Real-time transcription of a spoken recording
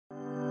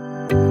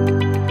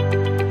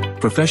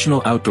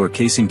Professional outdoor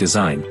casing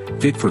design,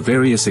 fit for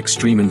various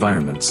extreme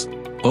environments.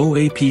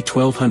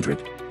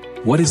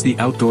 OAP1200. What is the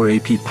outdoor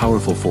AP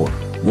powerful for?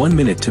 1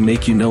 minute to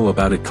make you know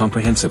about it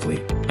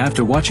comprehensively.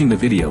 After watching the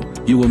video,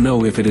 you will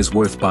know if it is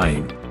worth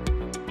buying.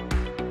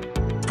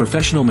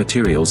 Professional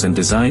materials and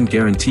design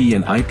guarantee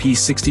an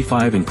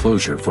IP65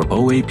 enclosure for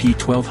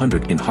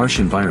OAP1200 in harsh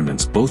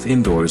environments both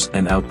indoors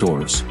and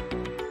outdoors.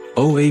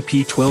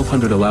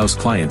 OAP1200 allows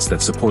clients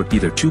that support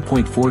either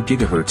 2.4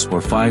 GHz or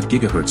 5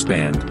 GHz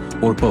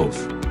band, or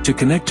both, to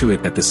connect to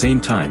it at the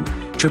same time,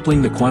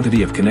 tripling the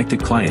quantity of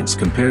connected clients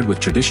compared with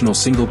traditional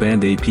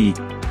single-band AP.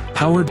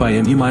 Powered by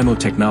MU-MIMO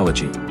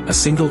technology, a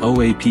single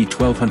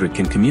OAP1200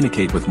 can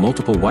communicate with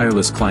multiple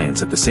wireless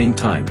clients at the same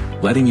time,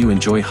 letting you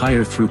enjoy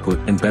higher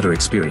throughput and better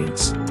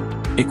experience.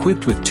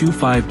 Equipped with two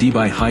 5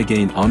 dB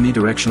high-gain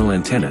omnidirectional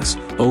antennas,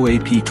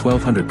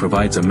 OAP1200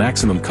 provides a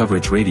maximum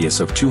coverage radius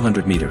of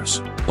 200 meters.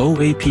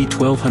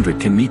 OAP1200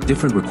 can meet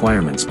different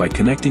requirements by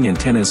connecting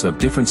antennas of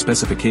different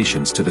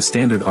specifications to the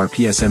standard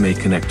RPSMA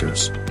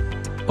connectors.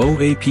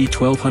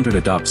 OAP1200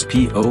 adopts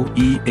PoE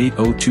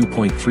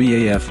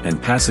 802.3 AF and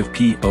Passive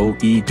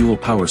PoE dual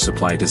power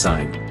supply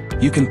design.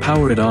 You can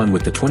power it on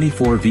with the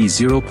 24V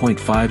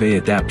 0.5A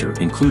adapter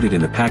included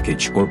in the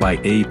package or by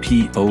a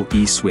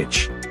PoE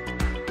switch.